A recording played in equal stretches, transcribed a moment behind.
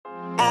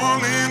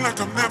all in like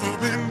I've never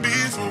been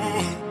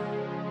before.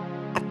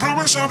 I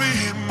promise I'll be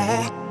here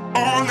more,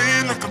 all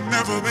in like I've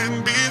never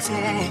been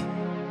before.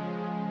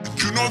 And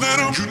you know that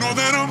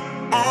I'm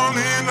all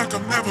in like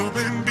I've never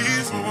been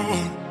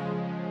before.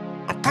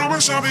 I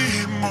promise I'll be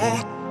here more,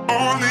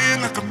 all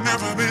in like I've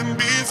never been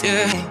before.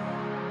 Yeah.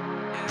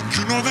 And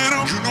you know that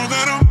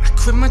I'm I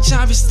quit my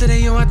job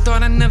yesterday, yo, I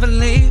thought I'd never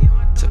leave.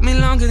 Took me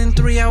longer than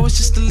 3 hours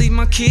just to leave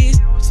my keys.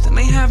 Still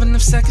ain't have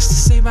enough seconds to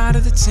say bye to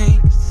the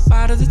team.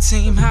 Bye to the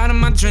team, out of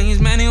my dreams.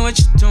 Manny, what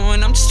you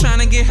doing? I'm just trying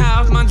to get high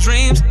off my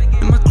dreams.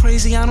 Am I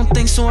crazy? I don't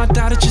think so, I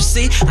doubt it, you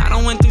see. I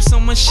done went through so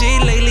much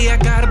shit lately, I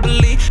gotta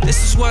believe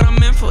this is what I'm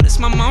meant for, this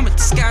my moment,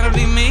 this gotta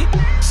be me.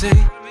 See,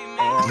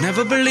 I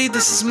never believed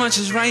this as much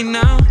as right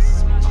now.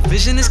 My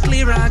vision is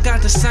clearer, I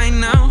got the sign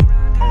now.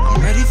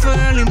 I'm ready for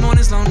early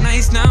mornings, long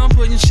nights now.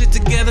 Putting shit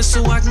together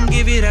so I can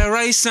give you that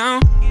right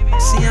sound.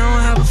 See, I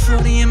don't have a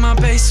 40 in my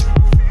basement,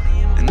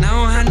 and I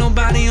don't have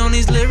nobody on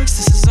these lyrics.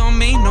 This is on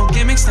me, no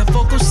gimmicks, that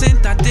vocal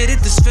synth. I did it,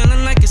 this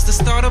feeling like it's the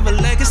start of a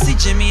legacy.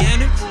 Jimi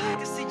Hendrix.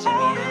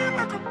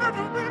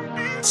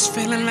 It's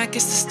feeling like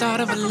it's the start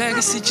of a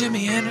legacy.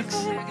 Jimi Hendrix.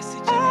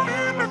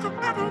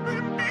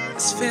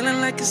 It's feeling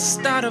like it's the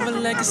start of a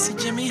legacy.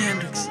 Jimi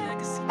Hendrix.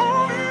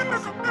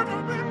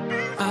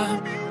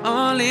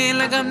 All in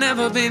like I've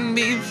never been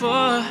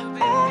before.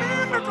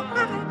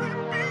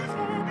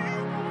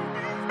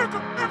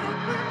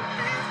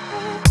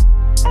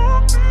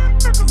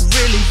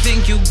 Really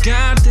think you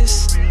got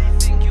this?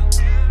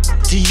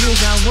 Do you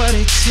got what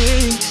it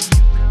takes?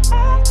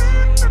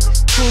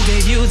 Who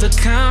gave you the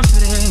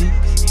confidence?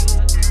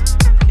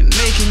 You're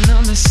making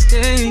a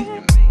mistake.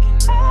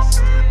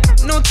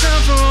 No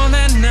time for all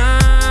that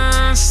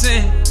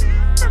nonsense.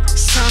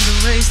 It's time to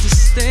raise the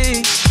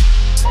stakes.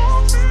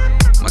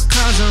 My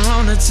cards are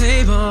on the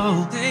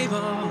table.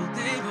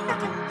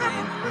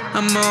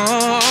 I'm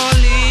all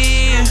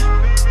in.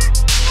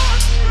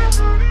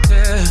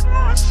 Yeah.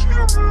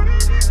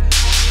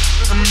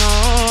 I'm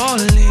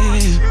all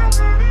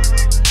in.